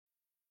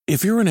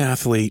If you're an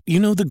athlete, you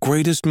know the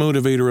greatest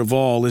motivator of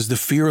all is the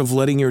fear of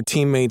letting your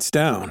teammates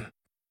down.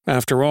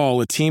 After all,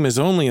 a team is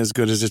only as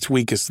good as its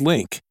weakest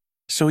link.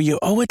 So you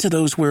owe it to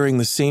those wearing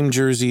the same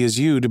jersey as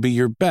you to be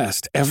your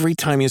best every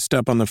time you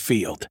step on the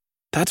field.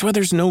 That's why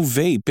there's no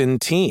vape in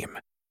team.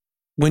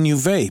 When you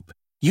vape,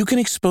 you can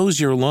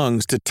expose your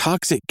lungs to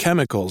toxic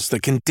chemicals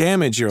that can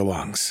damage your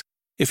lungs.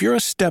 If you're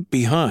a step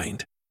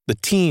behind, the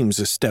team's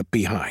a step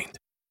behind.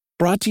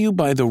 Brought to you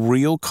by The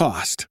Real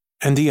Cost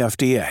and the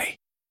FDA.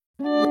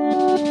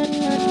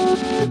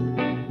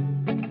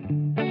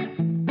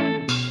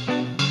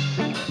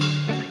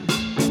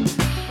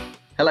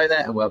 Hello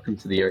there and welcome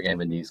to the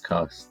Eurogamer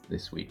Newscast.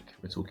 This week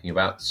we're talking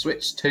about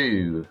Switch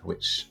 2,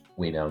 which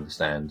we now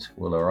understand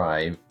will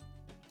arrive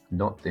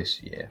not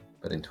this year,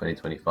 but in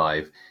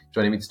 2025.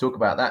 Joining me to talk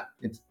about that,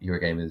 it's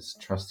Eurogamer's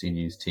trusty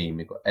news team.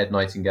 We've got Ed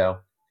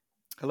Nightingale.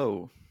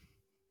 Hello.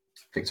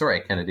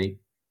 Victoria Kennedy.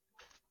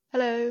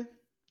 Hello.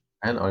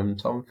 And I'm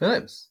Tom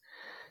Phillips.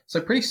 So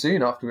pretty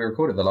soon after we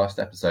recorded the last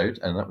episode,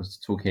 and that was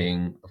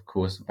talking, of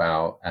course,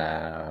 about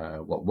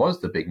what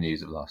was the big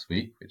news of last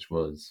week, which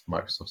was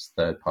Microsoft's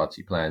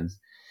third-party plans,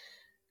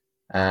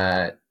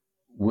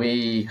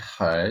 we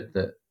heard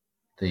that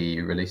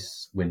the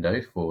release window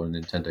for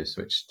Nintendo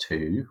Switch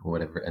 2, or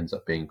whatever it ends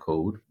up being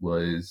called,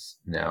 was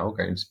now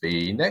going to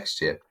be next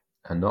year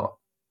and not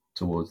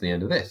towards the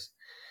end of this.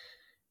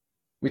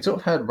 We sort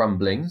of heard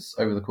rumblings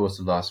over the course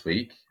of last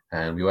week,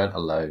 and we weren't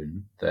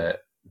alone,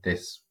 that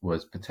this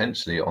was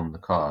potentially on the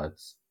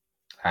cards.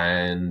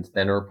 And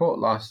then a report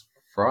last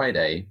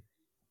Friday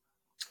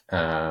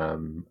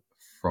from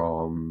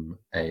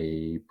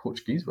a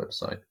Portuguese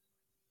website.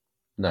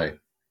 No,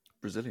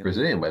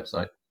 Brazilian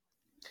website.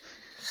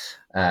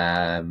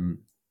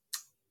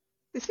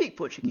 They speak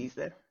Portuguese,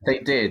 though. They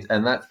did,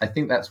 and I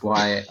think that's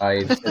why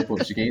I said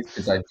Portuguese,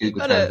 because I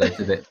Google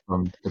translated it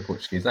from the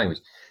Portuguese language.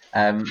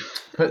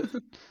 Put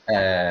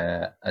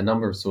a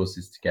number of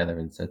sources together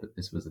and said that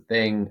this was a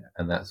thing,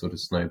 and that sort of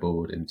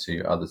snowballed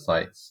into other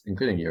sites,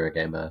 including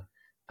Eurogamer,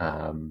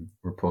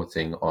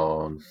 reporting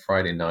on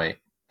Friday night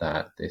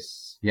that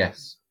this,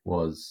 yes,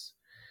 was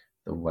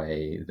the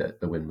way that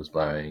the wind was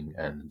blowing,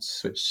 and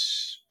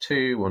Switch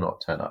 2 will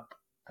not turn up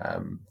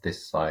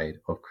this side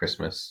of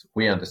Christmas.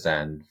 We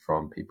understand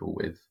from people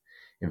with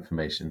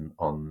information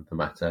on the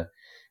matter.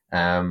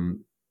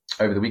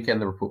 Over the weekend,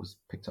 the report was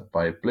picked up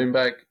by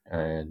Bloomberg,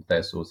 and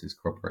their sources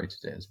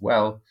corroborated it as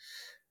well.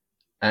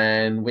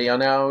 And we are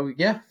now,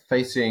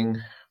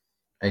 facing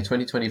a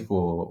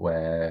 2024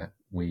 where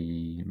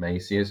we may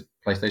see a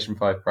PlayStation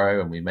 5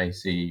 Pro, and we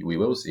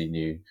will see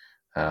new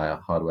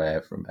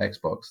hardware from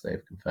Xbox.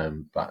 They've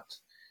confirmed, but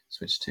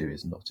Switch 2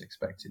 is not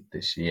expected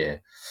this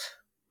year.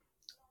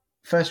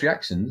 First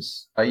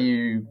reactions: are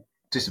you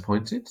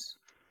disappointed?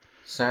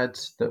 Sad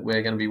that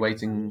we're going to be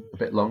waiting a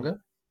bit longer?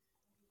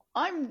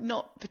 I'm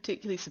not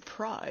particularly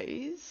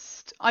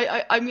surprised.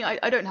 I mean,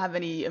 I don't have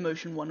any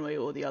emotion one way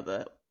or the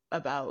other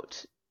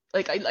about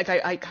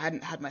I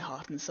hadn't had my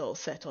heart and soul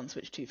set on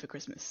Switch 2 for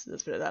Christmas.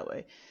 Let's put it that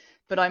way.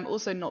 But I'm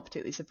also not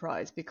particularly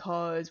surprised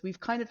because we've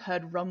kind of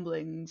heard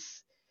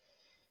rumblings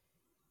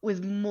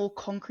with more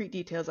concrete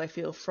details, I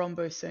feel, from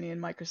both Sony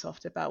and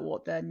Microsoft about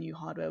what their new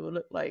hardware will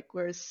look like.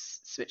 Whereas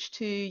Switch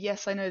 2,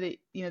 yes, I know that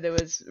there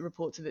was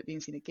reports of it being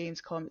seen at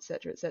Gamescom,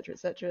 etc., etc.,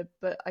 etc.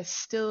 But I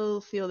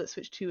still feel that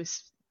Switch 2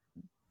 is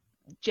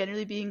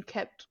generally being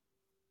kept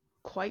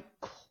quite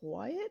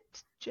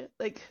quiet.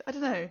 I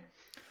don't know.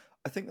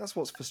 I think that's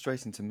what's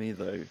frustrating to me,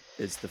 though,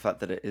 is the fact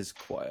that it is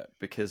quiet,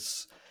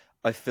 because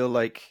I feel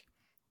like,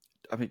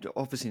 I mean,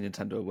 obviously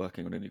Nintendo are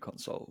working on a new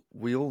console.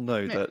 We all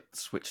know that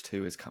Switch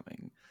 2 is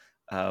coming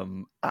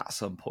at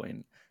some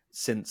point.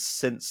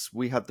 Since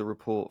we had the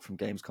report from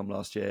Gamescom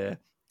last year,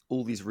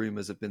 all these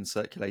rumors have been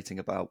circulating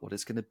about what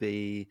it's going to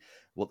be,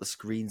 what the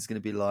screen's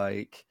going to be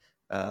like,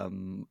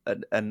 and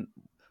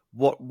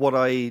what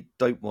I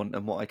don't want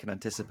and what I can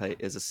anticipate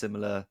is a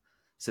similar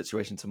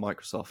situation to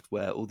Microsoft,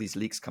 where all these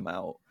leaks come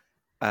out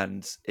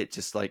and it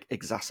just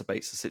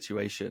exacerbates the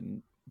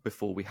situation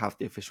before we have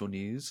the official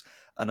news.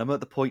 And I'm at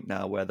the point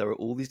now where there are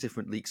all these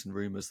different leaks and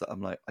rumors that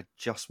I'm like, I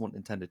just want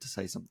Nintendo to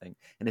say something.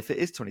 And if it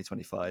is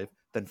 2025,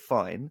 then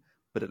fine,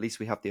 but at least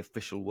we have the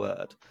official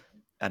word,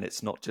 and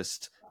it's not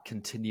just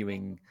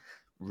continuing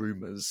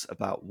rumors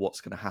about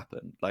what's going to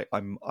happen.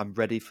 I'm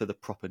ready for the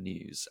proper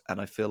news, and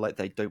I feel like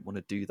they don't want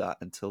to do that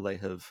until they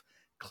have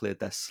cleared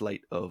their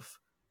slate of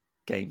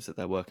games that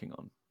they're working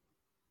on.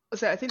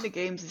 So I think the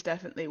games is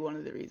definitely one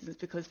of the reasons,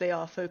 because they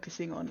are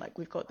focusing on,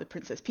 we've got the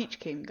Princess Peach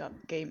game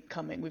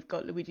coming, we've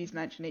got Luigi's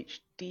Mansion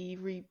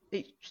HD.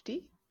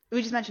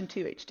 Luigi's Mansion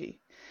 2 HD.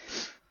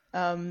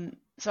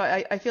 So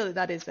I feel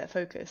that is their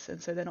focus,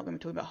 and so they're not going to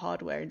be talking about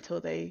hardware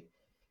until they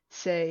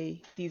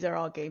say these are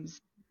our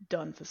games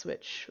done for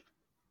Switch.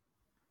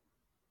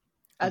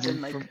 As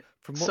in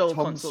from what sole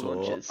Tom console saw,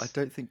 launches. I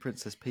don't think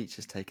Princess Peach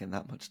has taken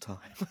that much time.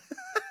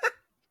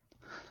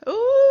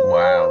 Ooh!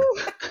 Wow.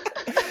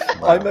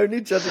 I'm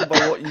only judging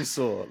by what you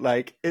saw.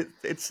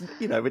 It's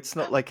it's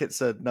not like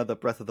it's another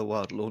Breath of the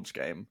Wild launch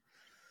game.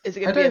 Is it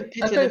going to be a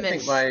hit I and a don't miss?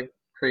 think my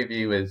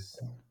preview is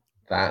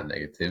that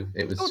negative.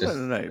 It was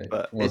no,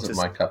 but it wasn't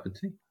my cup of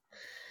tea.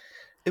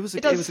 It was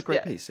a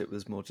great piece. It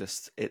was more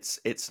just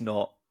it's a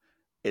more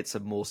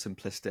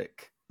simplistic,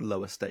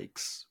 lower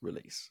stakes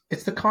release.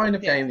 It's the kind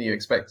of game that you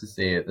expect to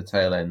see at the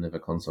tail end of a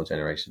console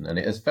generation, and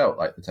it has felt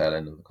like the tail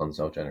end of the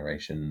console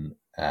generation,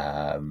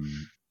 at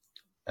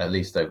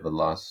least over the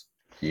last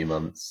few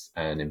months.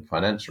 And in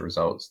financial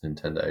results,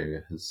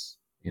 Nintendo has,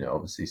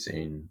 obviously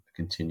seen a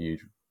continued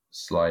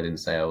slide in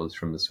sales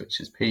from the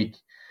Switch's peak.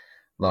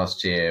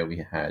 Last year we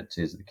had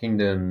Tears of the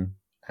Kingdom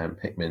and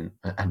Pikmin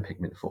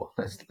 4.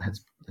 Let's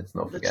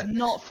not forget. Let's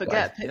not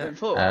forget Pikmin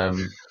 4.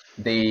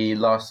 The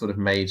last sort of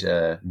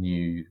major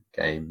new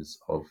games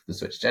of the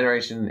Switch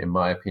generation, in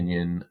my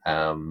opinion,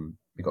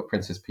 we've got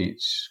Princess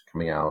Peach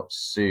coming out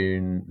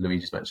soon.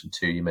 Luigi's Mansion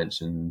 2 you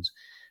mentioned.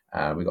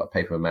 We've got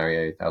Paper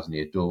Mario Thousand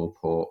Year Door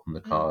port on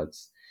the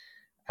cards.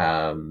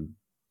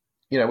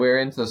 We're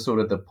into sort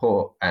of the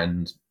port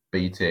and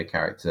B-tier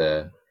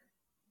character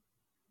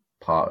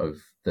part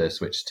of the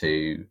Switch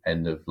 2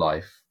 end of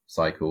life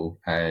cycle,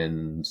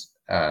 and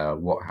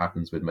what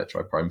happens with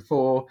Metroid Prime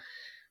 4.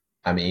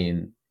 I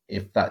mean,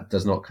 if that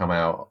does not come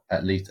out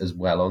at least as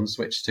well on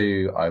Switch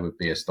 2, I would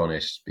be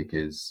astonished,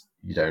 because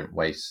you don't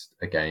waste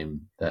a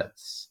game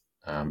that's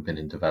been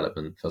in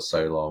development for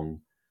so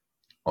long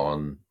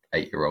on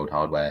 8-year-old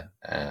hardware.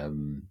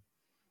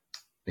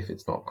 If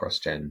it's not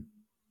cross-gen,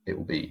 it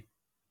will be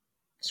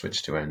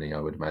Switch 2 only, I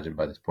would imagine,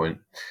 by this point.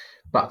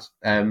 But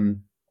it's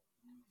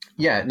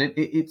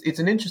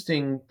an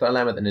interesting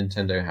dilemma that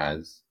Nintendo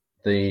has.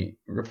 The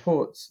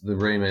reports, the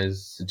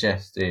rumors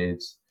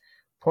suggested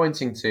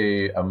pointing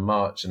to a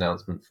March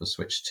announcement for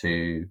Switch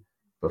 2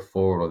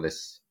 before all of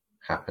this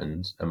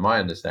happened. And my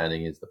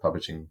understanding is the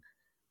publishing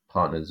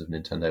partners of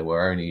Nintendo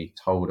were only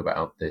told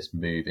about this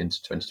move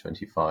into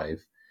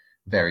 2025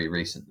 very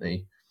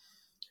recently.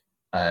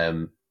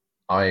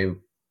 I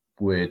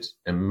would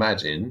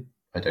imagine,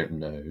 I don't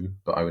know,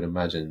 but I would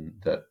imagine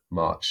that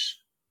March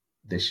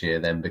this year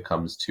then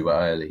becomes too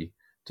early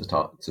to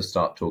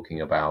start talking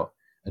about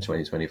a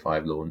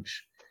 2025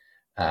 launch.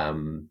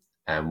 And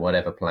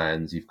whatever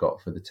plans you've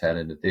got for the tail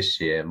end of this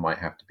year might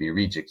have to be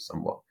rejigged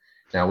somewhat.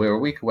 Now, we're a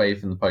week away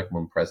from the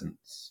Pokemon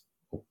Presents,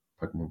 or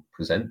Pokemon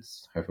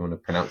Presents, however you want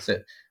to pronounce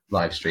it,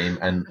 live stream,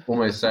 and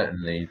almost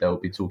certainly they'll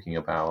be talking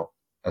about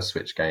a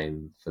Switch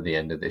game for the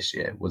end of this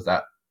year. Was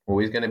that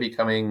always going to be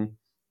coming,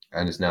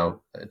 and is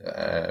now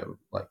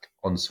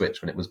on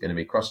Switch when it was going to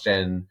be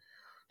cross-gen?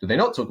 Do they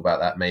not talk about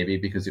that maybe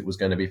because it was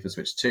going to be for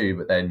Switch 2,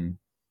 but then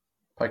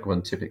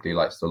Pokemon typically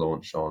likes to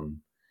launch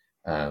on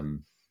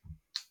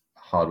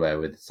hardware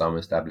with some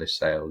established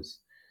sales.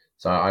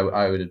 So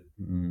I would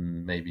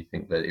maybe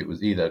think that it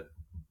was either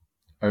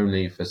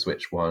only for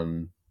Switch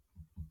 1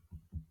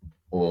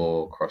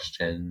 or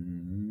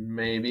cross-gen,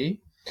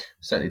 maybe.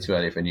 Certainly too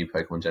early for a new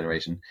Pokemon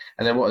generation.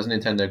 And then what has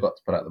Nintendo got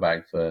to put out the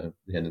bag for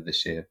the end of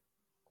this year?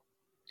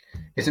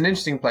 It's an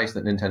interesting place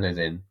that Nintendo's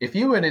in. If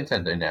you were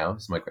Nintendo now,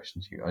 this is my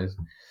question to you guys,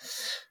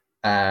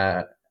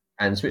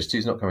 and Switch 2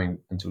 is not coming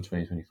until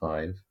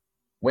 2025,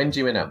 when do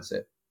you announce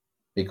it?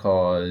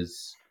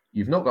 Because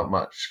you've not got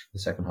much the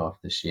second half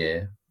of this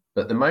year,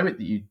 but the moment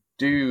that you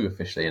do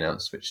officially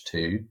announce Switch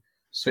 2,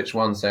 Switch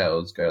 1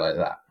 sales go like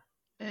that.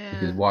 Yeah.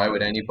 Because why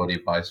would anybody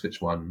buy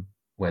Switch 1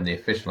 when the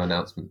official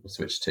announcement of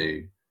Switch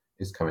 2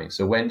 is coming?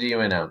 So when do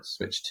you announce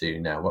Switch 2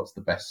 now? What's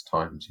the best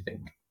time, do you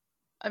think?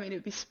 I mean,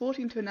 it'd be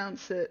sporting to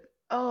announce it.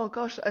 Oh,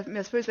 gosh, I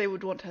suppose they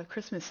would want to have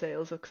Christmas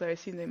sales, because I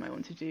assume they might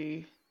want to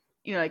do,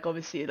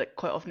 obviously,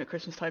 quite often at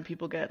Christmas time,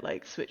 people get,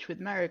 Switch with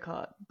Mario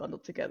Kart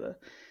bundled together.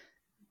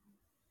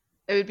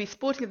 It would be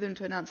sporting of them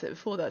to announce it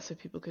before that, so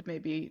people could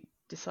maybe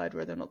decide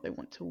whether or not they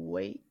want to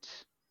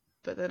wait.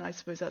 But then I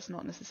suppose that's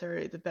not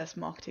necessarily the best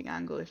marketing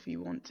angle if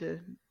you want to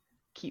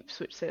keep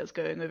Switch sales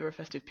going over a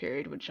festive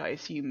period, which I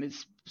assume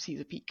sees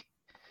a peak.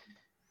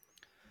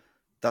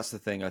 That's the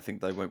thing. I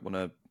think they won't want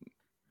to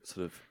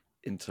sort of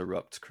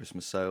interrupt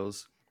Christmas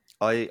sales.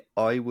 I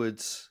would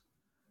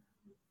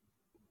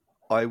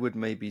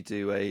maybe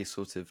do a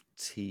sort of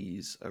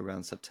tease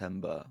around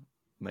September,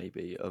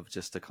 maybe, of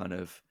just a kind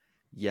of,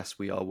 yes,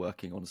 we are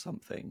working on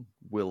something,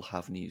 we'll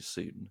have news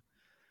soon,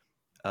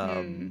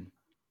 and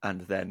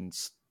then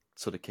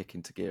sort of kick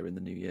into gear in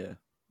the new year.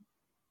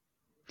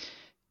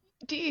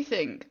 Do you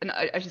think, and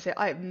I should say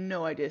I have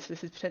no idea, so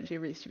this is potentially a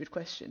really stupid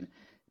question,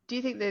 do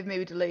you think they've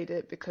maybe delayed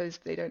it because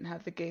they don't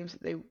have the games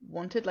that they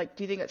wanted? Do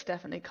you think that's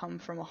definitely come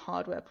from a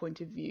hardware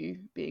point of view,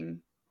 being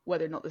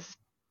whether or not this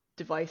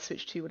device,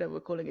 Switch 2, whatever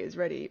we're calling it, is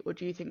ready? Or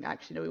do you think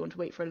actually, no, we want to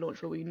wait for a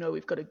launch where we know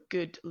we've got a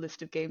good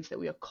list of games that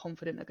we are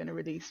confident are going to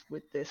release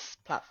with this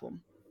platform?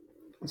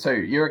 So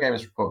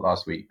Eurogamer's report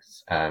last week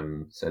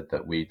said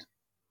that we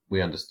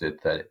understood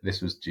that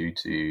this was due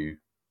to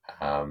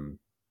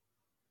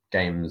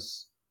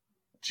games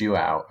due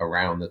out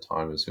around the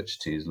time of Switch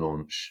 2's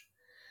launch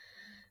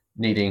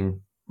needing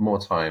more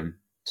time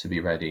to be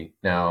ready.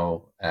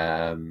 Now,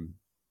 that's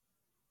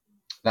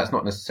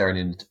not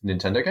necessarily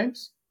Nintendo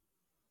games.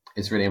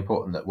 It's really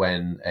important that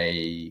when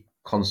a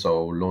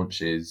console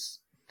launches,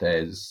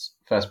 there's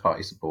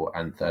first-party support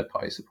and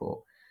third-party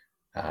support.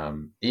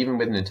 Even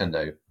with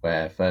Nintendo,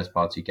 where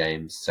first-party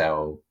games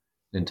sell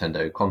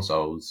Nintendo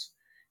consoles,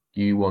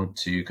 you want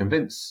to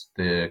convince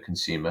the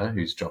consumer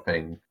who's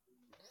dropping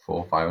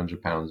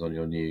 £400-500 on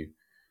your new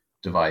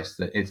device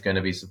that it's going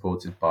to be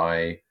supported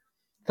by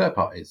third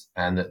parties,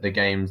 and that the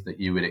games that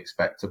you would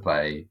expect to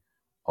play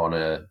on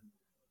a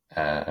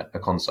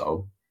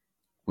console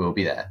will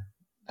be there.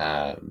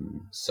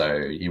 So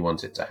you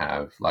want it to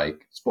have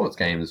like sports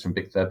games from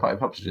big third-party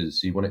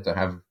publishers. You want it to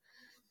have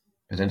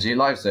potentially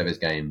live service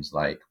games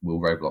like will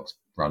Roblox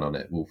run on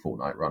it, will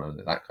Fortnite run on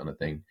it, that kind of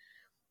thing.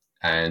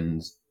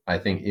 And I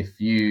think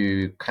if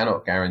you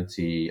cannot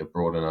guarantee a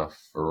broad enough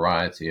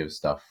variety of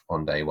stuff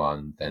on day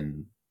one,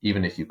 then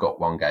even if you've got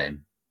one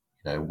game,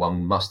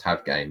 one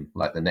must-have game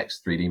like the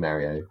next 3D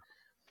Mario,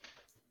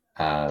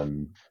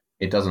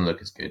 it doesn't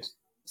look as good.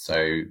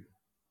 So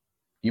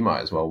you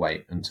might as well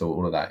wait until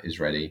all of that is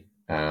ready.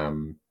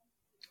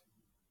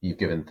 You've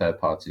given third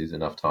parties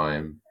enough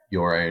time.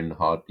 Your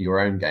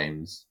own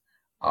games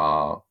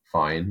are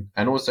fine,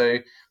 and also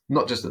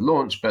not just at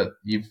launch, but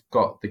you've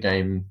got the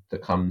game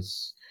that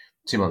comes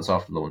 2 months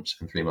after launch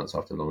and 3 months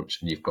after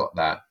launch, and you've got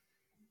that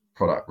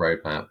product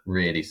roadmap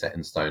really set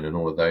in stone, and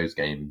all of those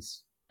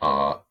games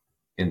are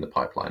in the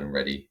pipeline and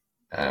ready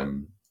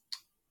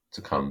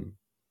to come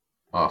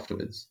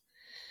afterwards.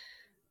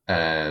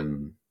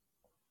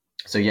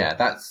 So yeah,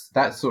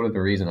 that's sort of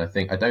the reason.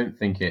 I don't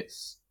think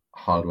it's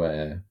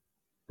hardware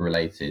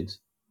related.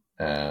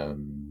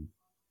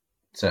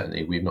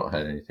 Certainly, we've not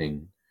heard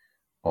anything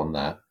on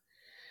that.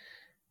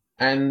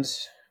 And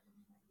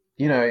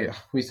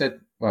we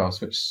said, well,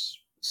 Switch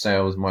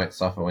sales might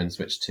suffer when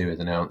Switch 2 is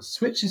announced.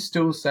 Switch is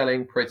still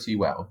selling pretty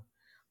well.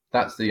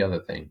 That's the other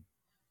thing.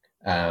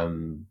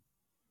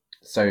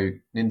 So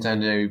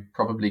Nintendo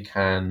probably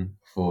can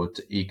afford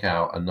to eke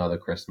out another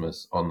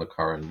Christmas on the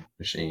current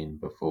machine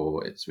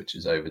before it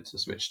switches over to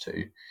Switch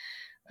 2.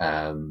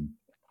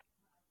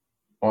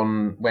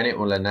 On when it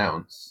will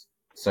announce,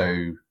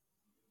 so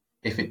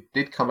if it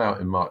did come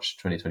out in March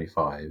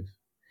 2025,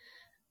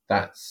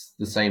 that's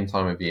the same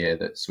time of year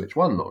that Switch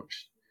 1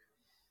 launched.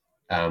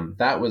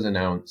 That was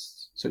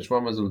announced, Switch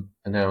 1 was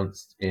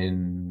announced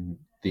in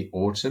the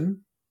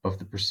autumn of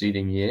the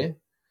preceding year.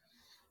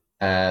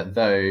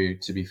 Though,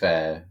 to be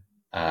fair,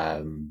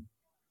 that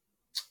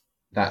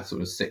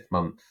sort of 6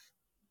 month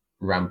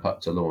ramp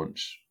up to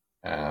launch,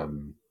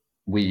 Wii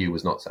U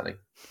was not selling.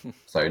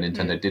 So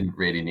Nintendo didn't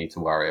really need to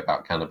worry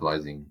about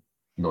cannibalizing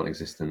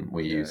non-existent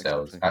Wii U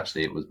sales. Exactly.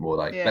 Actually, it was more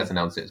like, let's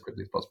announce it as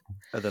quickly as possible.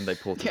 And then they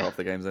ported half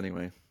the games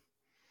anyway.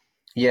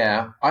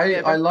 Yeah,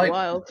 I like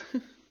wild.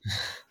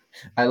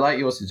 I like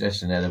your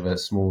suggestion, Ed, of a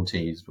small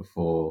tease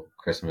before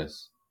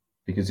Christmas,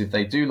 because if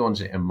they do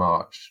launch it in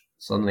March,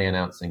 suddenly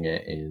announcing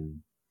it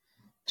in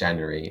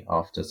January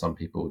after some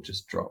people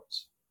just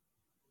dropped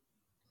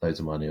loads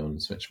of money on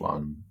Switch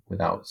 1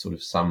 without sort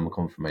of some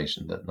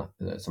confirmation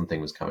that something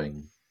was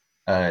coming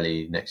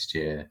early next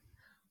year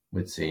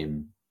would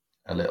seem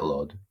a little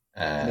odd.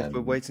 And if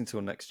we're waiting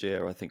till next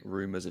year, I think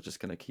rumours are just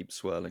going to keep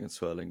swirling and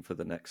swirling for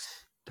the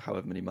next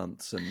however many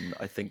months, and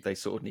I think they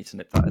sort of need to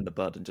nip that in the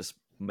bud and just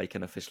make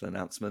an official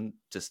announcement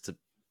just to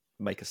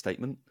make a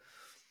statement.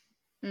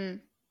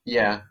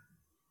 Yeah,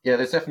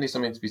 there's definitely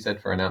something to be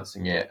said for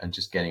announcing it and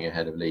just getting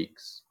ahead of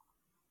leaks,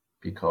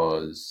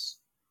 because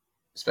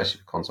especially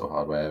for console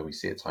hardware, we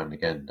see it time and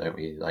again, don't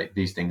we? Like,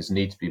 these things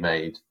need to be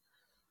made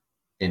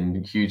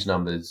in huge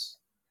numbers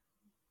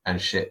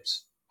and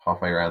shipped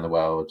halfway around the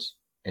world.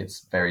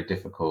 It's very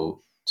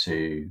difficult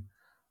to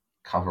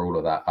cover all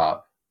of that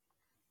up.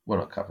 Well,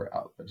 not cover it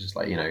up, but just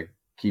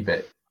keep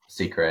it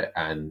secret,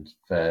 and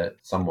for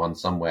someone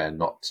somewhere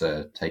not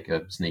to take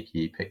a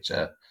sneaky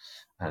picture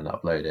and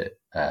upload it.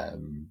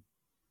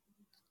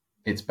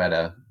 It's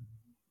better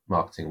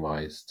marketing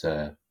wise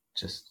to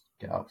just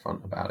get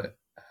upfront about it.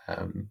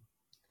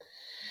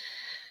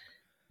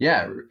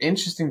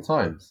 Interesting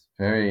times,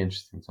 very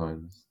interesting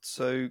times.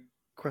 So,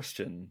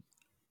 question,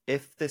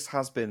 if this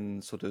has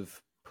been sort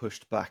of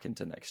pushed back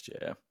into next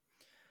year,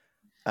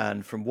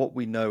 and from what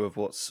we know of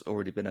what's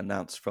already been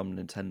announced from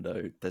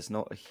Nintendo, there's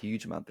not a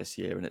huge amount this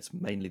year, and it's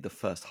mainly the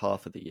first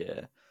half of the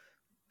year.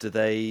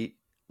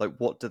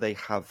 What do they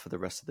have for the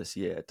rest of this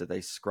year? Do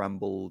they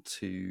scramble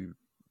to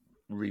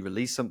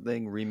re-release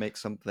something, remake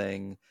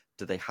something?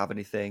 Do they have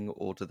anything,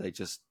 or do they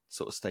just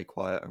sort of stay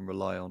quiet and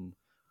rely on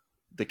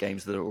the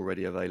games that are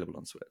already available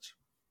on Switch?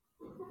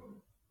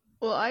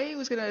 Well, I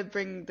was going to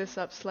bring this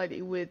up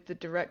slightly with the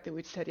Direct that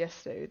we just had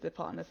yesterday, the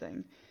partner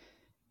thing.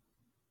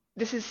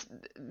 This is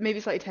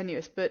maybe slightly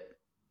tenuous, but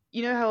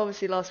you know how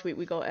obviously last week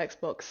we got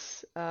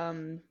Xbox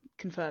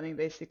confirming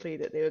basically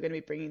that they were going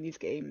to be bringing these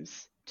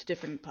games to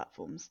different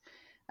platforms.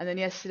 And then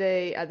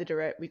yesterday at the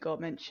Direct, we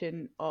got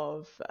mention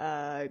of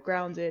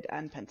Grounded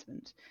and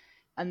Pentiment.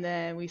 And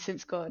then we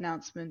since got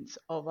announcements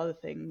of other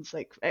things,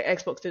 like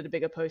Xbox did a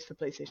bigger post for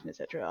PlayStation,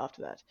 etc.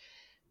 after that.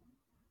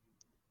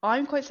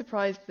 I'm quite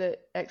surprised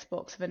that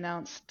Xbox have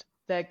announced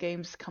their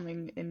games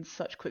coming in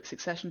such quick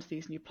succession to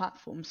these new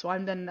platforms. So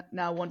I'm then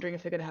now wondering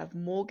if they're going to have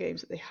more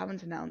games that they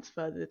haven't announced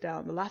further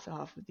down the latter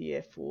half of the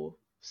year for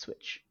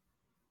Switch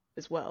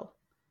as well.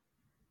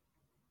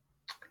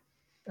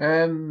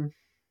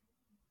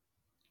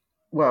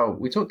 Well,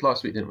 we talked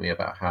last week, didn't we,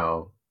 about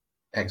how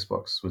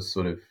Xbox was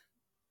sort of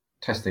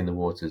testing the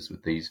waters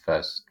with these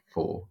first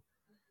four.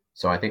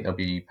 So I think they'll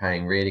be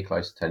paying really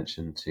close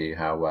attention to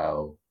how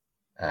well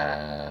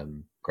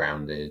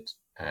Grounded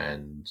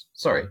and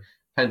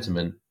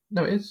Pentiment.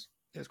 No, it is.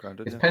 It's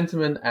Grounded. It's Yeah.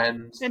 Pentiment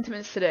and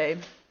Sentiments today.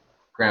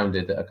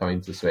 Grounded that are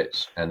coming to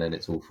Switch, and then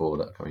it's all four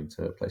that are coming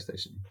to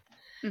PlayStation.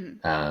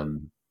 Mm-hmm.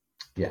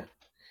 Yeah,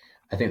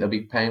 I think they'll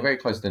be paying very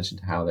close attention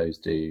to how those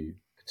do,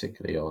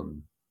 particularly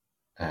on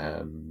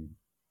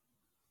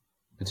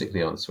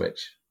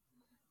Switch.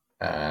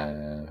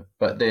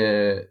 But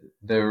the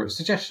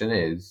suggestion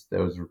is,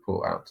 there was a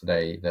report out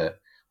today that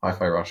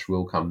Hi-Fi Rush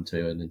will come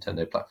to a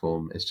Nintendo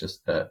platform. It's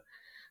just that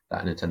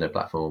Nintendo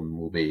platform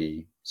will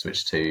be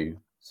Switch 2,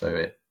 so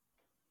it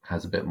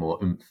has a bit more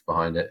oomph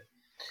behind it.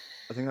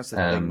 I think that's the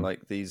thing.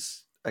 Like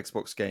these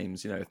Xbox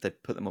games, if they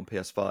put them on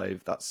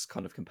PS5, that's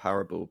kind of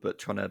comparable. But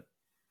trying to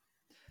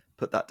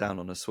put that down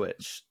on a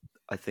Switch,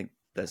 I think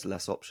there's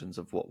less options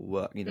of what will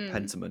work.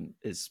 Pentiment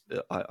is,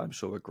 I'm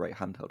sure, a great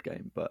handheld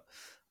game, but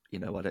I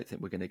don't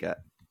think we're going to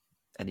get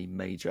any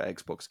major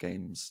Xbox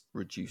games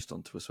reduced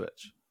onto a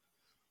Switch.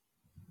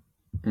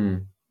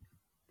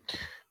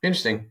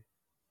 Interesting.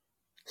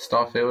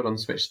 Starfield on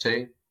Switch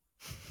 2.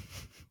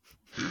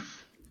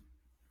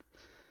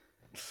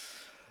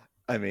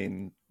 I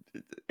mean,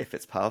 if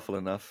it's powerful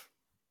enough.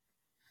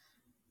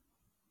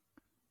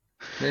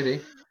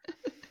 Maybe.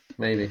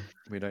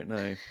 We don't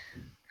know.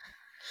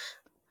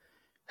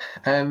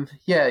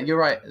 Yeah, you're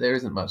right. There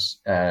isn't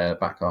much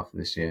back half of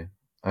this year.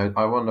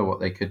 I wonder what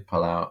they could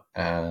pull out.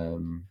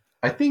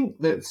 I think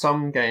that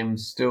some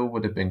games still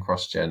would have been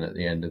cross-gen at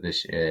the end of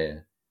this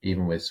year,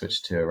 even with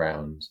Switch 2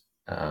 around,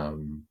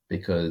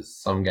 because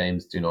some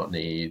games do not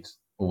need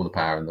all the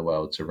power in the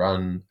world to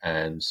run,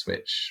 and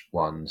Switch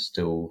 1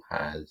 still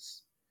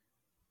has,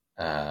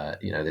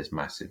 this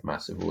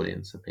massive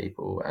audience of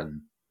people,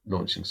 and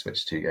launching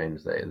Switch 2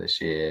 games later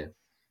this year,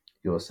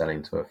 you're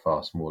selling to a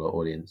far smaller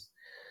audience.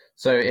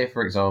 So if,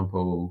 for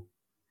example,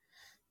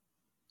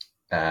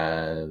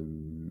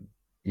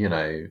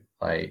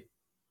 like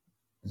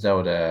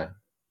Zelda,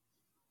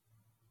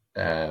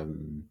 we're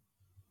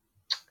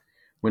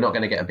not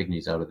going to get a big new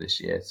Zelda this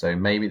year. So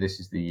maybe this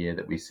is the year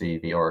that we see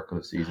the Oracle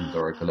of Seasons,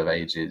 Oracle of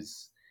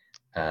Ages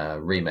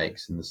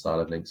remakes in the style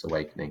of Link's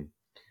Awakening.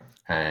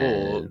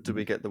 Or do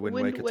we get the Wind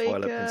Waker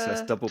Twilight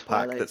Princess double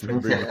pack that's been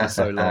rumored for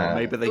so long?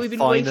 Maybe they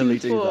finally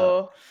do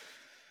that.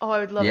 Oh, I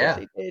would love it if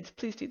they did.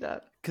 Please do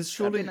that. Because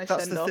surely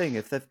that's the thing.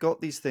 If they've got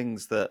these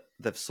things that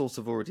they've sort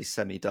of already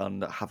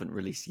semi-done that haven't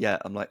released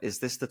yet, I'm like, is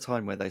this the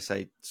time where they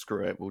say,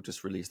 screw it, we'll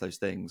just release those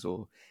things?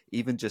 Or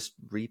even just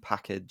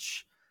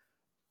repackage,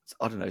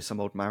 I don't know, some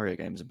old Mario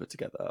games and put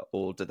together?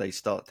 Or do they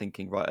start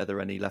thinking, right, are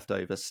there any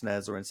leftover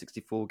SNES or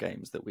N64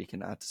 games that we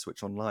can add to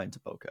Switch Online to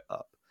bulk it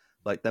up?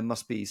 Like, there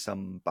must be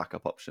some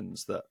backup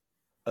options that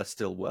are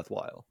still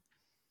worthwhile.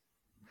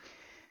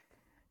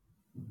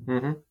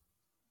 Mm-hmm.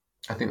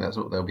 I think that's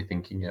what they'll be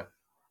thinking, yeah.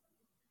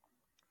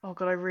 Oh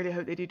god, I really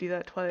hope they do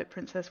that Twilight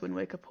Princess Wind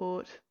Waker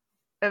port.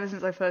 Ever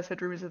since I first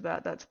heard rumours of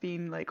that, that's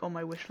been like on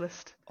my wish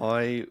list.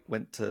 I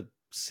went to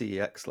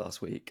CEX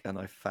last week and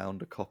I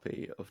found a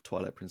copy of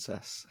Twilight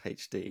Princess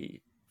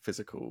HD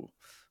physical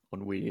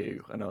on Wii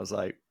U, and I was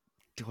like,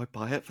 do I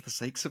buy it for the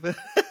sakes of it?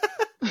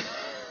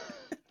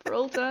 For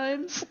old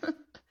times.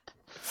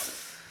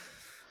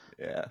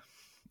 Yeah,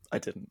 I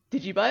didn't.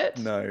 Did you buy it?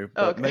 No,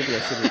 but okay. Maybe I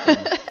should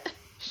have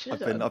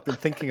done. I've been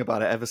thinking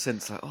about it ever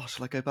since. Like, oh,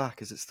 shall I go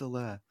back? Is it still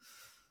there?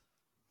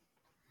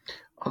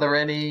 Are there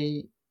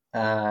any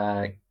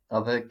other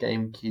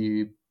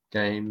GameCube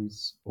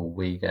games or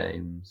Wii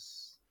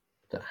games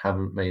that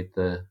haven't made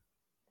the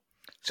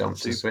jump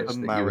to Switch? Super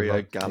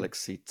Mario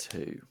Galaxy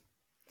 2.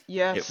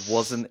 Yes. It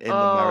wasn't in the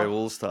Mario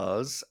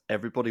All-Stars.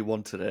 Everybody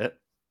wanted it.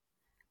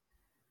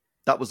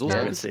 That was also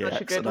in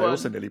CX, and I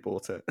also nearly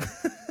bought it.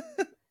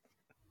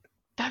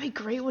 That'd be a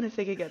great one if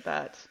they could get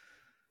that.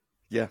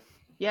 Yeah.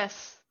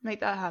 Yes, make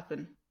that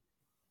happen.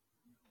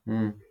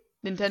 Nintendo,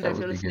 that if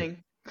you're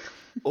listening.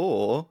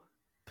 Or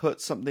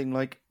put something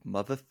like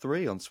Mother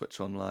 3 on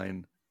Switch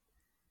Online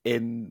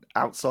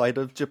outside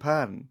of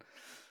Japan.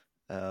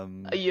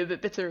 Are you a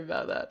bit bitter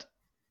about that?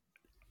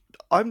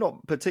 I'm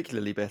not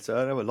particularly bitter.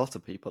 I know a lot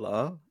of people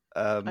are.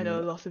 I know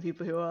a lot of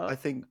people who are. I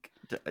think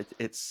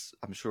it's,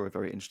 I'm sure, a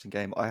very interesting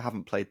game. I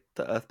haven't played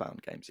the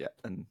Earthbound games yet,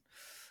 and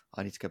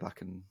I need to go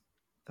back and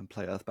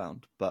play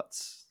Earthbound. But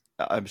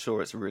I'm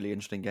sure it's a really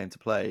interesting game to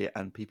play,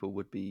 and people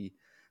would be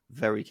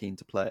very keen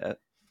to play it.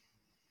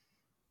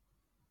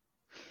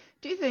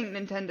 Do you think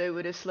Nintendo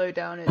would have slowed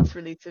down its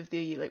release of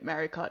the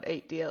Mario Kart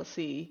 8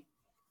 DLC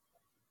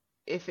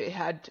if it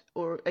had,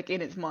 or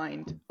in its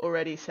mind,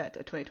 already set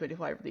a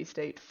 2025 release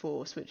date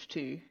for Switch 2?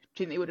 Do you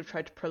think they would have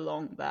tried to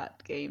prolong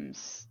that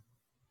game's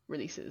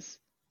releases?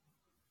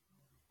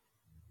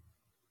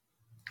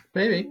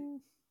 Maybe.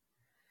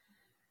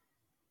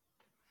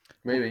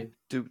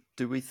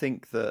 Do we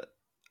think that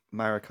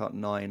Mario Kart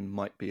 9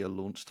 might be a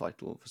launch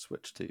title for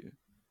Switch 2,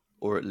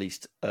 or at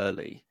least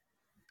early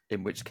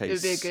In which It case,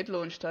 would be a good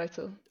launch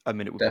title. I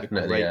mean, it would Definitely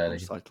be a great early.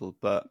 launch title,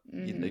 but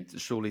you know,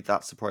 surely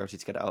that's the priority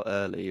to get it out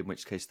early. In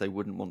which case, they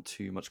wouldn't want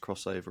too much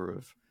crossover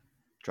of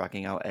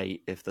dragging out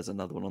 8 if there's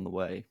another one on the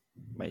way.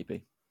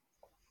 Maybe.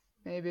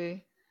 I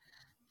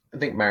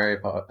think Mario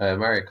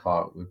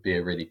Kart would be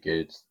a really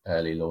good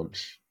early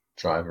launch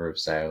driver of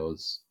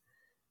sales.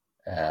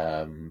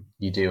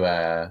 You do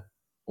a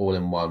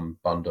all-in-one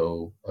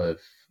bundle of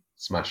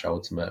Smash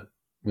Ultimate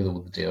with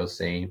all the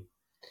DLC.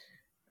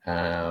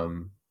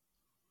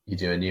 You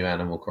do a new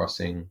Animal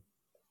Crossing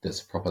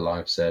that's a proper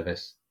live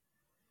service,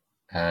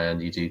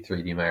 and you do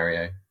 3D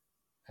Mario,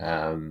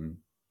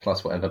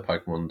 plus whatever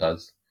Pokemon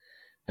does.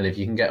 And if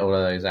you can get all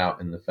of those out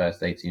in the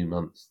first 18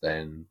 months,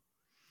 then...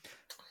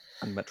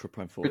 And Metroid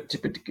Prime 4.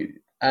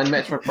 And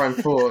Metroid Prime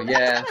 4,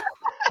 yeah.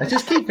 I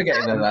just keep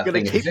forgetting that I'm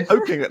going to keep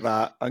poking at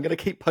that. I'm going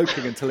to keep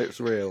poking until it's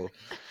real.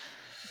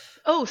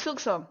 Oh,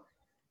 Silksong,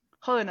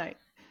 Hollow Knight.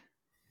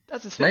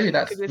 That's a Switch. Maybe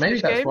that's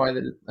game.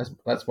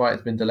 why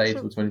it's been delayed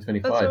till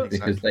 2025,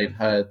 because they've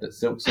heard that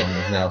Silksong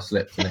has now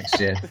slipped to next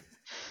year.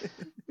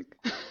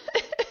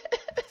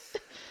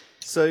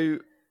 So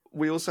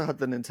we also had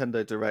the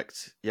Nintendo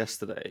Direct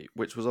yesterday,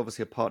 which was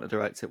obviously a partner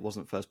direct. It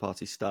wasn't first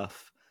party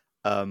stuff,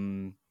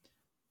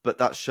 but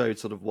that showed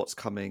sort of what's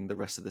coming the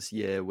rest of this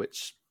year,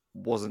 which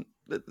wasn't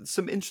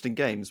some interesting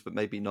games, but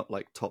maybe not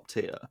like top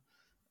tier.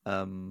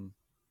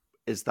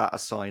 Is that a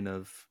sign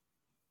of,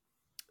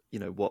 you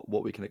know,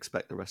 what we can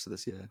expect the rest of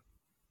this year?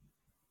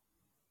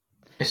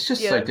 It's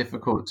just so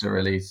difficult to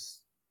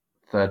release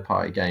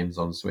third-party games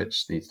on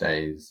Switch these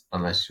days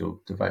unless you're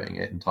devoting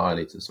it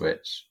entirely to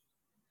Switch,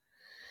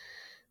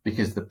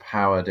 because the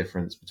power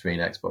difference between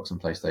Xbox and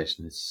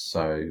PlayStation is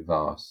so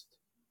vast.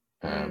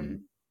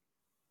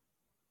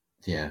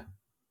 Yeah.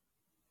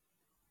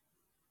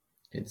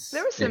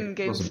 There were some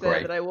games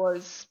there that I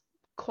was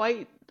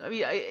quite... I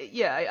mean,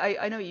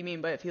 I know what you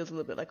mean, but it feels a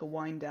little bit like a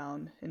wind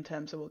down in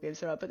terms of what games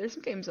there are. But there's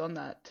some games on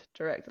that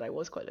Direct that I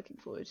was quite looking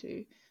forward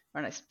to,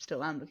 and I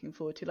still am looking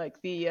forward to.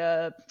 Like the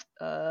I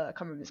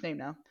can't remember its name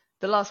now.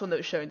 The last one that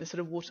was shown, the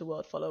sort of Water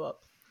World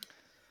follow-up.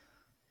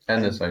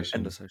 Endless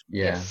Ocean.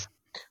 Yeah. Yes.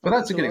 But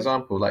that's a good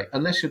example. Like,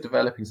 unless you're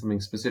developing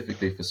something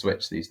specifically for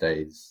Switch these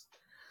days,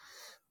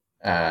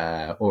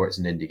 or it's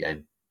an indie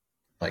game,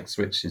 like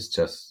Switch is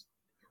just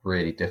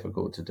really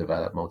difficult to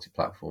develop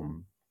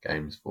multi-platform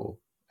games for.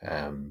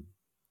 I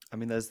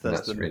mean, that's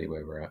really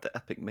where we're at. The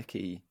Epic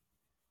Mickey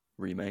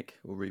remake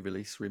or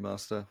re-release,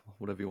 remaster,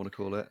 whatever you want to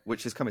call it,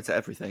 which is coming to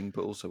everything,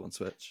 but also on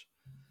Switch.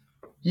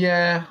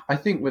 Yeah, I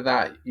think with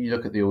that, you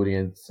look at the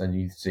audience and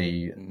you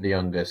see the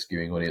younger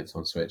skewing audience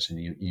on Switch, and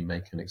you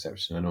make an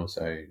exception. And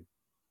also,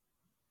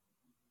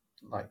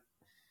 like,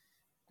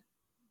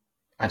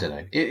 I don't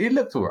know, it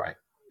looked all right.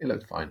 It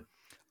looked fine.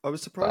 I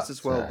was surprised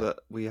as well that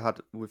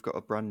we've got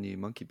a brand new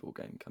Monkey Ball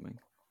game coming.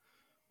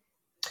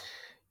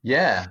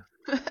 Yeah.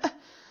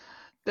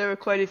 There were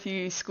quite a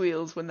few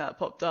squeals when that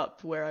popped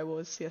up where I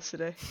was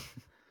yesterday.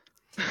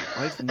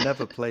 I've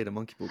never played a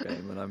Monkey Ball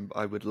game, and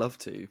I would love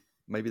to.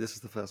 Maybe this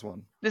is the first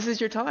one. This is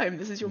your time.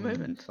 This is your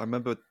moment. I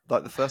remember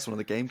like the first one on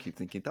the GameCube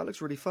thinking, that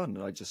looks really fun,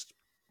 and I just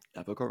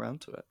never got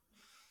around to it.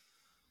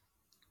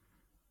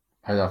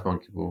 I love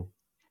Monkey Ball.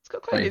 It's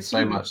got quite played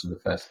so much of the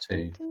first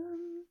two.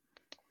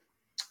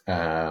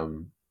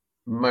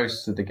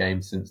 Most of the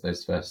games since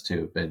those first two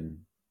have been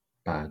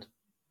bad.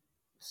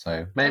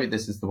 So maybe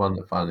this is the one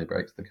that finally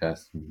breaks the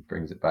curse and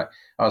brings it back.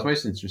 I was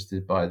most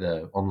interested by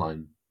the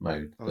online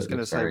mode. I was going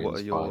to say, what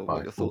are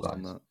your thoughts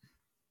on that?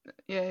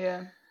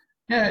 Yeah.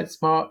 Yeah, it's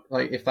smart.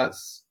 Like, if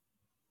that's...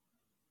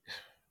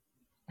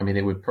 I mean,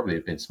 it would probably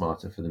have been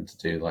smarter for them to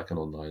do like an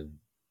online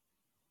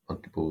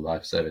Monkey Ball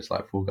live service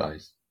like Fall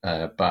Guys.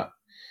 But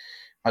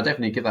I'll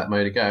definitely give that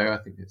mode a go. I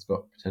think it's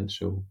got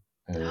potential.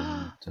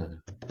 And,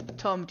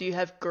 Tom, do you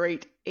have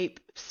great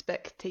ape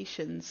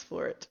expectations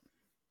for it?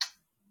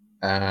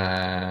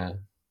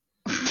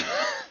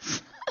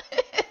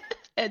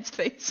 Ed's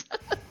face.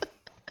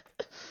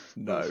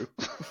 No.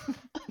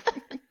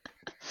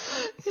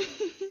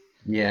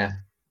 Yeah,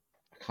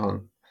 I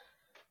can't.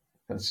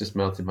 That's just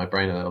melted my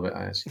brain a little bit.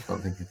 I actually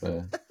can't think of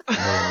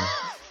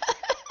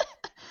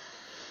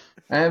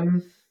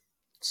a.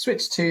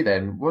 Switch 2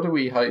 then. What do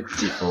we hope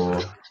for?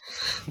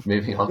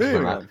 Moving on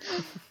from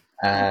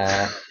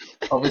that.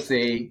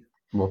 Obviously,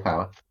 more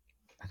power.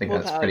 I think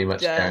that's pretty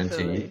much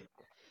guaranteed.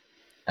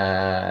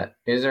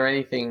 Is there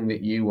anything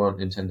that you want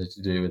Nintendo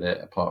to do with it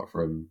apart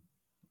from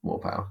more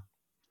power?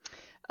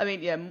 I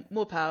mean, yeah,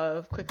 more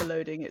power, quicker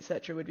loading,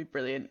 etc. would be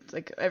brilliant.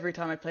 Like, every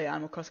time I play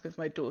Animal Crossing with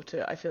my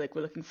daughter, I feel like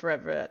we're looking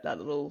forever at that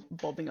little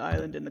bobbing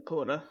island in the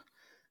corner,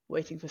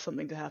 waiting for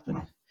something to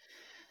happen.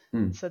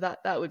 So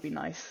that would be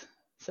nice.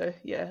 So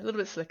yeah, a little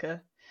bit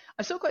slicker.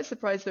 I'm still quite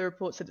surprised there are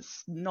reports that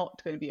it's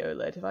not going to be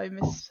OLED. Have I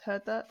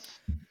misheard that?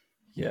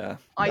 Yeah.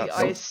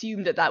 I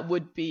assumed that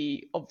would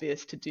be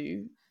obvious to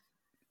do.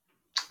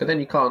 But then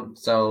you can't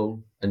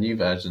sell a new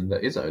version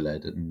that is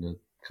OLED in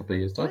a couple of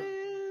years' time.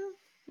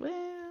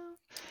 Well.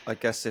 I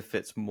guess if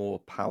it's more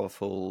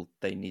powerful,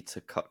 they need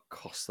to cut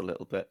costs a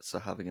little bit. So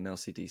having an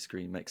LCD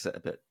screen makes it a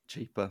bit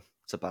cheaper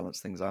to balance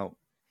things out.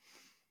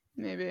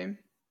 Maybe.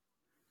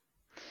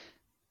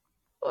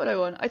 What do I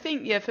want? I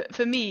think, yeah,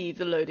 for me,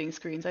 the loading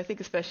screens, I think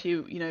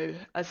especially,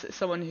 as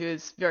someone who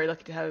is very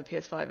lucky to have a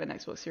PS5 and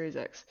Xbox Series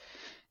X,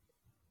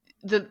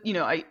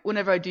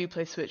 whenever I do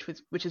play Switch,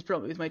 which is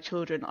probably with my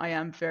children, I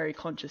am very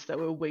conscious that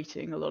we're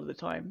waiting a lot of the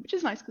time, which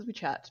is nice because we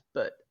chat,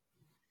 but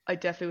I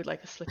definitely would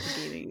like a slicker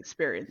gaming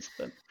experience.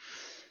 But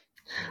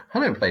I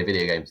don't play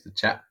video games to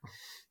chat.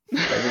 I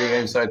play video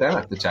games so I don't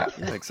have to chat.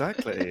 Yeah,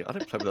 exactly. I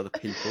don't play with other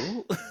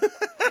people.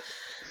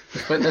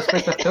 But they're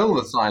supposed to fill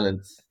the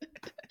silence.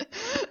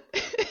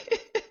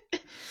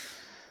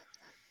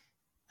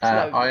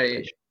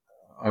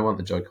 I want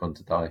the Joy-Con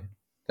to die.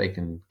 They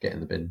can get in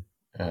the bin.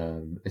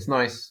 It's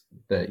nice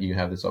that you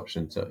have this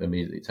option to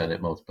immediately turn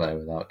it multiplayer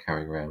without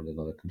carrying around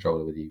another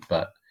controller with you,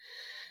 but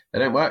they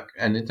don't work,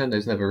 and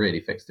Nintendo's never really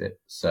fixed it.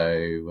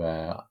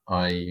 So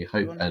I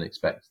hope and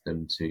expect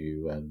them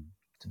to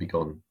be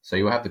gone. So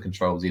you'll have the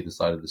controls either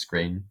side of the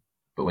screen,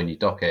 but when you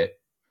dock it,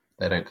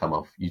 they don't come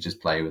off. You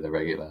just play with a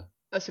regular.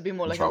 That should be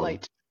more controller. like a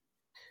light.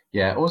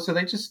 Yeah. Also,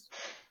 they just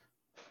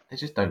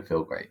don't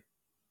feel great.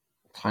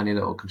 Tiny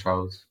little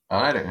controls.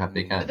 I don't have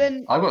big hands.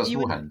 I've got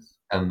small hands,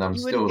 and I'm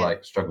still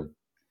struggling.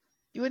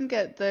 You wouldn't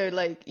get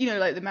like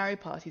the Mario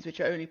parties, which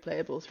are only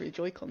playable through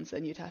Joy-Cons.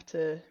 Then you'd have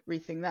to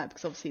rethink that,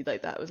 because obviously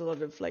like that was a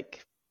lot of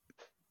like,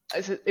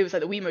 it was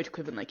like the Wiimote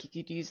equivalent. Like you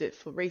could use it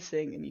for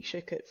racing and you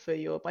shook it for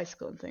your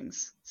bicycle and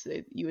things. So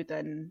you would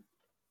then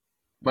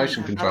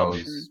motion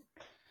controls.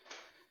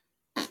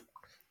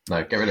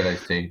 No, get rid of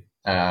those two.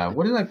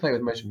 What did I play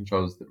with motion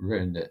controls that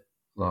ruined it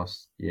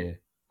last year?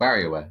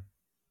 WarioWare.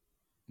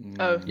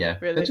 Oh, yeah,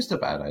 really? They're just a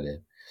bad idea.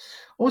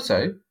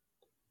 Also,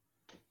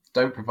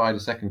 don't provide a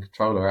second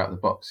controller out of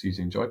the box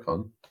using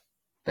Joy-Con.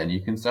 Then you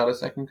can sell a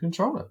second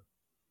controller.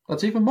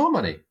 That's even more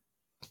money.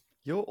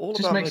 You're all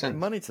about making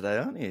money today,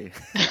 aren't you?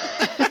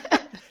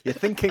 You're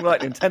thinking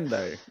like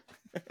Nintendo.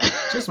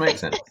 Just makes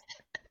sense.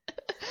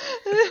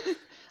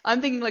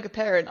 I'm thinking like a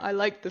parent. I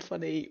like the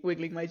funny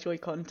wiggling my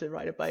Joy-Con to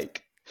ride a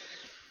bike.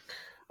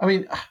 I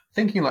mean,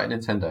 thinking like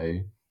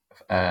Nintendo,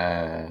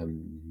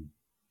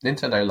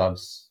 Nintendo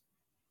loves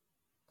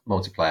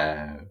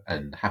multiplayer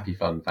and happy,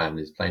 fun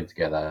families playing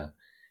together,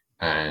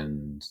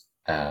 and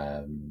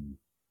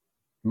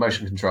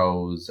motion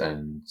controls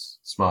and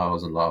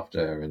smiles and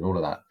laughter and all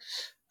of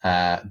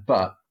that.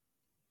 But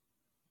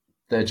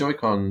the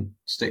Joy-Con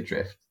stick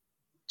drift,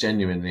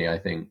 genuinely, I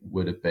think,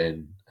 would have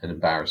been an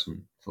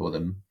embarrassment for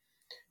them.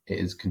 It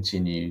has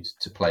continued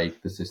to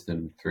plague the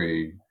system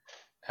through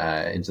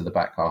into the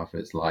back half of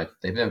its life.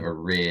 They've never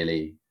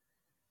really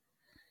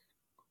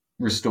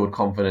restored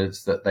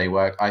confidence that they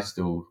work. I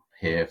still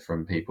hear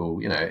from people,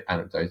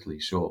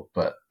 anecdotally, sure,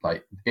 but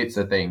like it's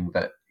a thing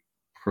that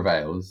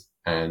prevails,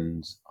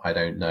 and I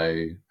don't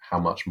know how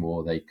much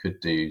more they could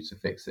do to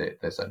fix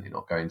it. They're certainly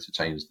not going to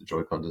change the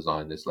Joy-Con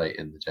design this late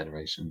in the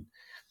generation.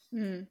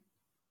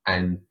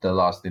 And the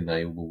last thing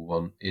they will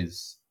want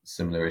is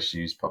similar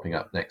issues popping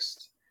up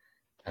next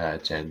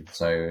gen.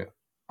 So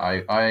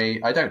I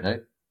don't know,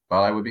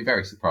 but I would be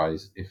very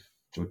surprised if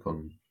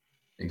Joy-Con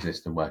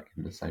exist and work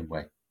in the same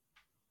way.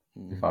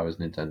 If I was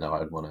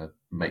Nintendo, I'd want to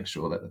make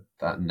sure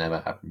that never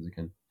happens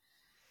again.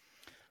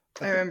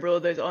 I remember all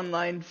those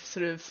online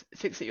sort of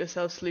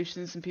fix-it-yourself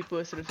solutions, and people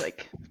were sort of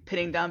like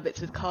pinning down bits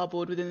with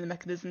cardboard within the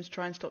mechanisms to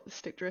try and stop the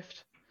stick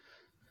drift.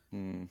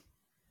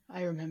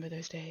 I remember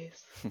those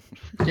days.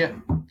 Yeah,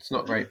 it's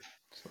not great.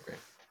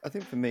 I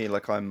think for me,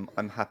 like I'm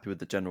happy with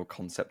the general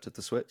concept of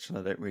the Switch, and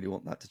I don't really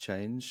want that to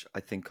change.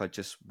 I think I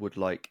just would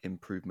like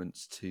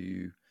improvements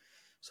to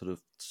sort of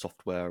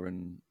software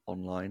and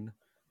online.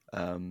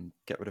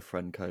 Get rid of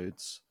friend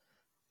codes.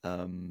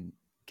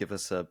 Give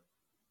us a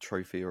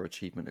trophy or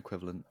achievement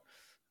equivalent,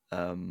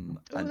 and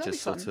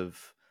just sort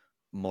of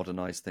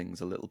modernize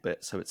things a little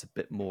bit so it's a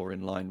bit more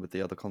in line with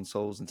the other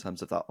consoles in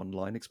terms of that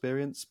online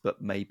experience,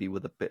 but maybe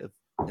with a bit of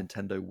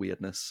Nintendo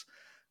weirdness.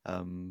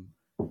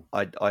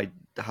 I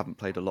haven't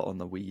played a lot on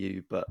the Wii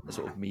U, but a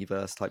sort of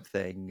Miiverse type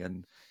thing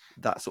and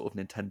that sort of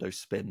Nintendo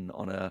spin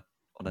on a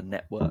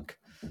network,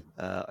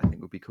 I think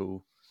would be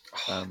cool.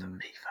 The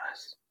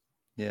Miiverse.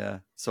 Yeah,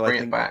 so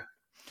Bring it back.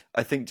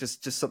 I think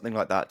just something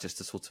like that, just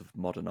to sort of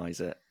modernize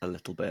it a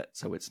little bit,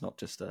 so it's not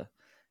just a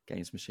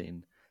games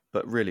machine.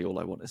 But really, all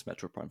I want is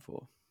Metroid Prime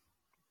 4.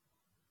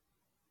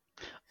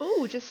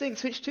 Oh, just think,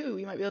 Switch 2,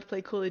 you might be able to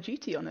play Call of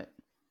Duty on it.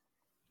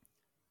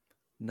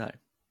 No.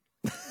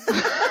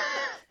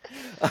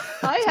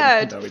 I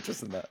had no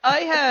interest in that. I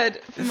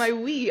had for my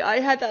Wii, I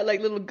had that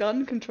like little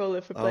gun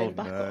controller for playing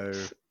Black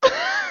Ops.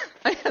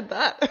 I had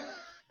that.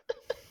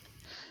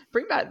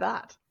 Bring back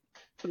that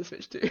for the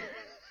Switch 2.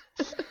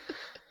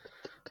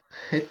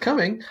 It's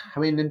coming. I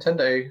mean,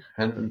 Nintendo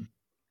and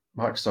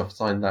Microsoft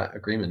signed that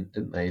agreement,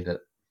 didn't they?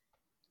 That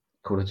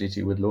Call of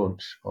Duty would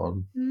launch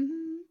on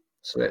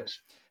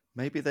Switch.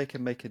 Maybe they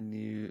can make a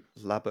new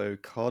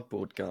Labo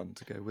cardboard gun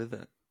to go with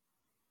it.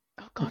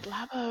 Oh God,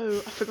 Labo!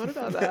 I forgot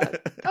about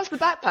that. That was the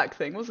backpack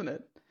thing, wasn't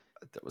it?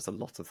 There was a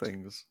lot of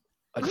things.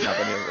 I didn't have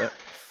any of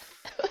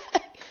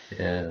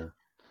it.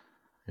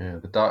 Yeah,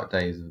 the dark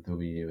days of the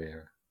Wii U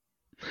era.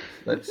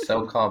 Let's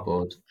sell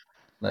cardboard.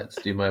 Let's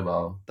do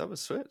mobile. That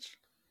was Switch.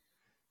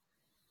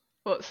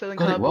 What, selling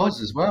God, it cardboard?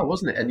 was as well,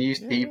 wasn't it? And you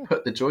Yeah.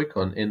 put the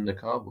Joy-Con in the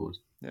cardboard.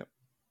 Yep.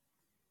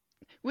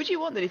 Would you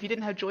want that if you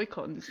didn't have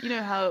Joy-Cons? You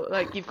know how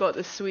like you've got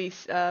the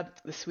Switch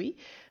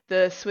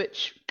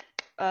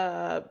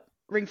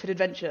Ring Fit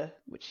Adventure,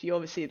 which you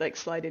obviously like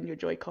slide in your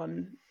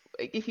Joy-Con.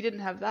 If you didn't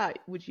have that,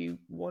 would you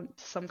want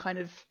some kind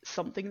of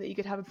something that you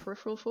could have a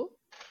peripheral for?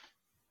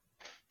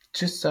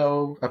 Just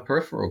sell a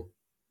peripheral,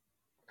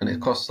 and it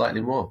costs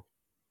slightly more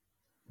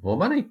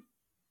money.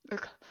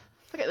 Look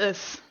at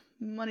this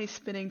money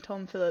spinning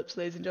Tom Phillips,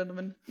 ladies and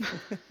gentlemen.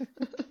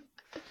 The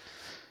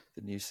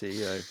new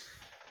CEO.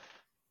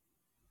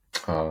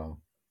 Oh,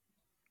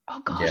 Oh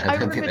gosh, yeah, I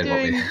don't think remember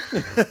they want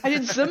doing. me. I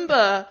did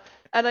Zumba,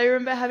 and I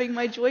remember having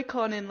my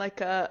Joy-Con in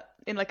like a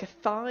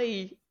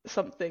thigh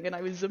something, and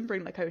I was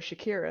Zumbering like I was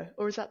Shakira,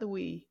 or was that the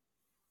Wii?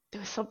 There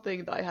was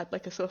something that I had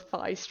like a sort of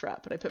thigh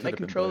strap, and I put Could my have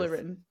been controller both.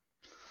 in.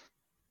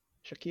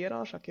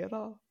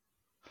 Shakira.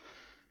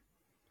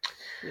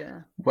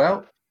 Yeah.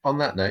 Well, on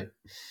that note,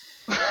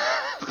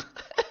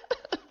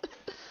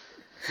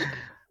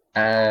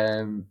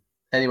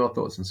 any more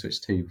thoughts on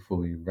Switch 2 before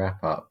we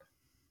wrap up?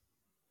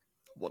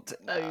 Want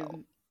it now.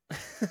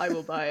 I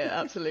will buy it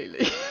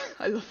absolutely.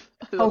 I love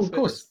of Switch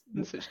course.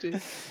 and Switch 2.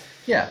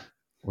 Yeah,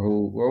 we're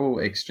all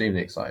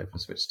extremely excited for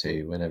Switch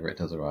 2 whenever it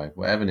does arrive.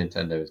 Whatever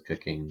Nintendo is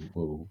cooking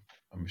will,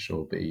 I'm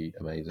sure, be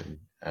amazing.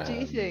 Do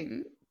you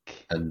think?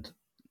 And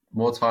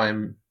more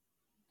time,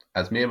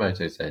 as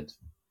Miyamoto said,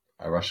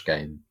 a rush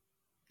game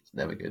is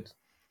never good.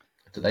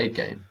 A delayed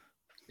game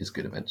is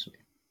good eventually.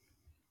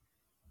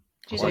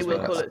 Do you think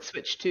we'll call it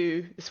Switch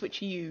 2, the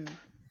Switch U,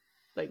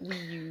 like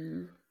Wii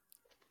U?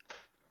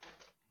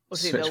 Or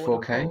do you think Switch they'll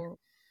 4K? call-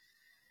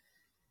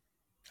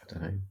 I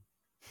don't know.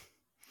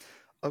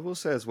 I will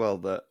say as well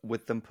that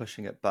with them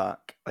pushing it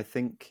back, I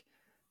think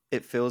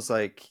it feels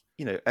like,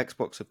 you know,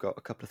 Xbox have got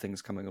a couple of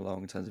things coming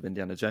along in terms of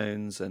Indiana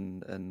Jones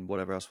and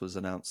whatever else was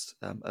announced,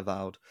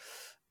 avowed.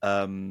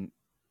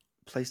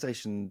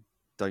 PlayStation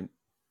don't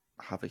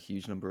have a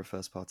huge number of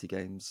first-party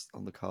games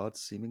on the cards,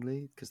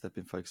 seemingly, because they've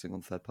been focusing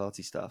on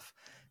third-party stuff.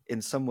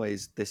 In some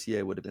ways, this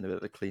year would have been a bit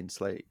of a clean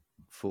slate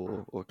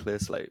or a clear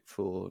slate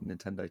for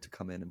Nintendo to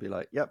come in and be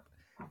like, yep,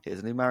 here's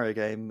a new Mario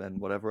game and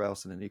whatever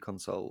else in a new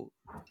console.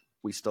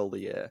 We stole the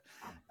year.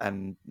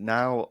 And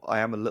now I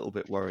am a little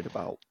bit worried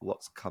about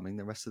what's coming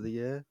the rest of the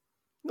year.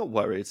 Not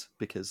worried,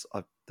 because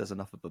there's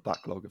enough of a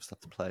backlog of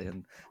stuff to play,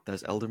 and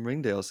there's Elden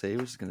Ring DLC,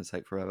 which is going to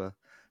take forever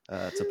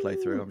to play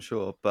through, I'm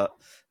sure. But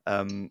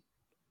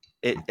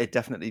it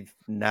definitely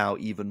now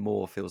even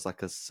more feels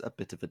like a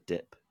bit of a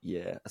dip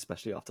year,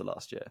 especially after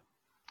last year.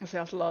 I say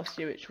after last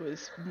year, which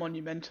was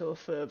monumental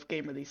for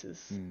game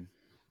releases.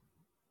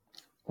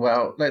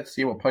 Well, let's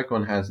see what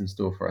Pokemon has in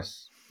store for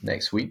us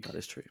next week. That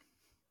is true.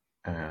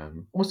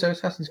 Also,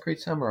 Assassin's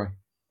Creed Samurai.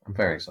 I'm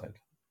very excited.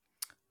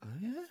 Oh,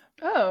 yeah?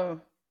 Oh.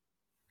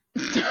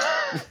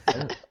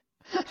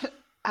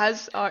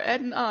 As are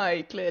Ed and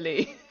I,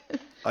 clearly.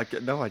 I just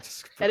Ed forgot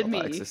and that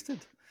me. existed.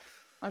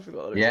 I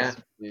forgot. Yeah.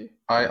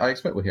 I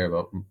expect we'll hear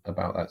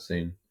about that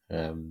soon.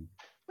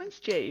 When's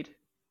Jade?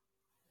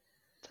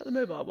 Is that the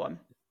mobile one?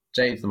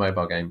 Jade's the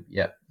mobile game.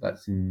 Yep,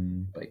 that's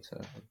in beta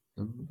at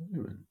the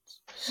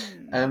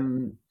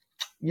moment.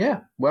 Yeah,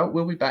 well,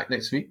 we'll be back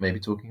next week, maybe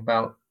talking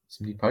about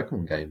some new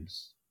Pokemon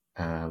games.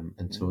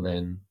 Until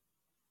then,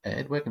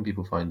 Ed, where can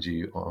people find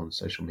you on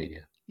social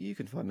media? You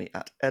can find me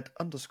at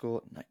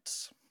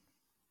ed_nights.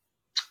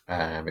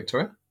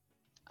 Victoria?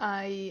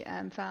 I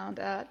am found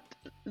at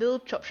Little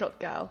Chop Shop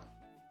Gal.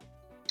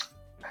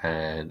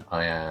 And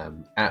I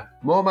am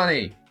at More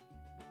Money.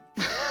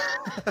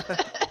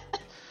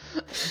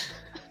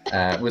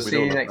 We'll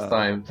see you next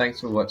time. Thanks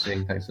for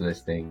watching. Thanks for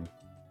listening.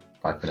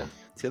 Bye for now.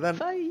 See you then.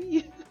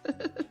 Bye.